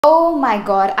Oh my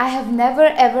god, I have never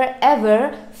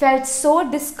ever felt so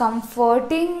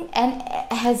discomforting and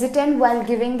hesitant while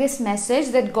giving this message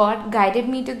that God guided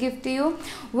me to give to you,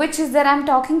 which is that I'm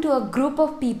talking to a group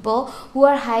of people who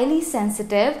are highly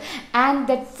sensitive and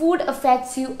that food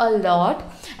affects you a lot.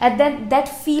 And that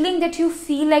feeling that you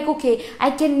feel like, okay, I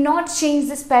cannot change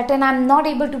this pattern, I'm not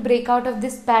able to break out of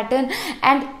this pattern,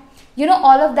 and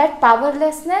all of that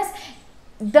powerlessness,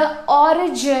 the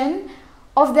origin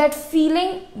of that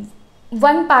feeling,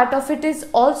 one part of it is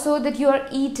also that you are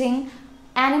eating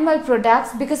animal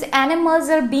products because animals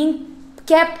are being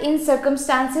kept in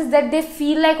circumstances that they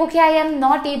feel like, okay, I am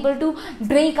not able to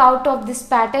break out of this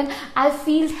pattern, I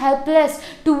feel helpless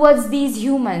towards these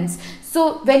humans.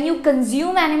 So when you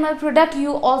consume animal product,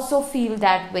 you also feel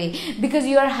that way because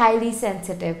you are highly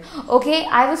sensitive. Okay,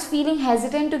 I was feeling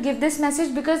hesitant to give this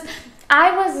message because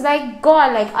I was like,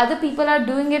 God, like other people are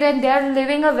doing it and they are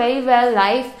living a very well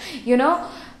life,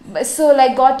 So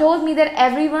like God told me that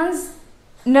everyone's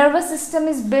nervous system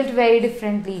is built very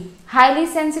differently. Highly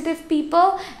sensitive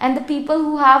people and the people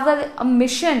who have a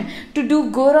mission to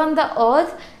do good on the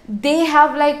earth, they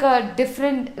have like a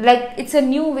different, like it's a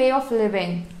new way of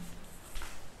living.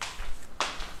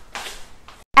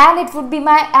 And it would be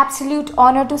my absolute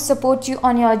honor to support you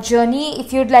on your journey.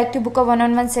 If you'd like to book a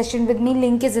one-on-one session with me,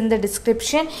 link is in the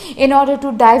description, in order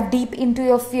to dive deep into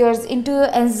your fears, into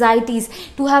your anxieties,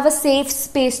 to have a safe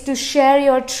space to share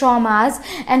your traumas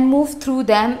and move through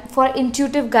them for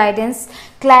intuitive guidance,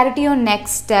 clarity on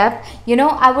next step.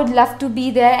 I would love to be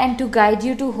there and to guide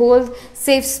you, to hold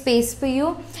safe space for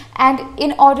you. And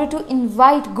in order to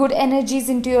invite good energies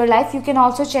into your life, you can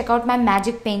also check out my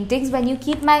magic paintings. When you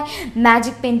keep my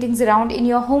magic paintings around in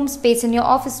your home space, in your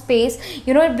office space,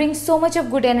 it brings so much of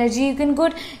good energy.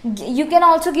 You can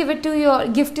also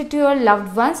gift it to your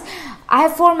loved ones. I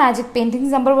have 4 magic paintings.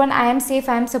 Number 1, I am safe,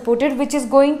 I am supported, which is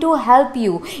going to help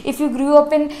you. If you grew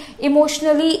up in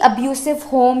emotionally abusive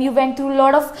home, you went through a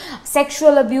lot of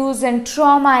sexual abuse and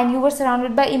trauma, and you were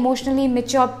surrounded by emotionally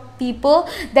immature people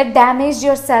that damaged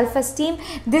your self-esteem,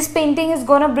 this painting is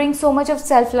gonna bring so much of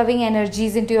self-loving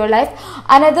energies into your life.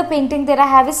 Another painting that I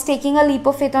have is taking a leap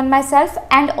of faith on myself,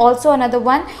 and also another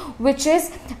one which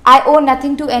is I owe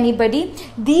nothing to anybody.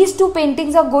 These 2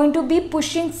 paintings are going to be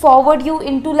pushing forward you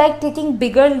into like taking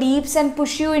bigger leaps and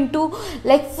push you into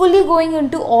like fully going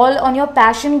into all on your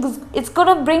passion. It's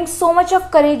gonna bring so much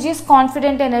of courageous,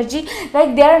 confident energy,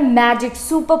 like they are magic,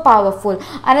 super powerful.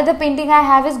 Another painting I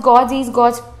have is God's ease,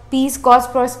 God's peace, God's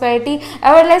prosperity,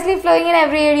 effortlessly flowing in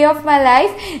every area of my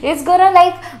life. It's gonna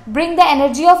like bring the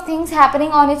energy of things happening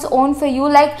on its own for you,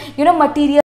 like material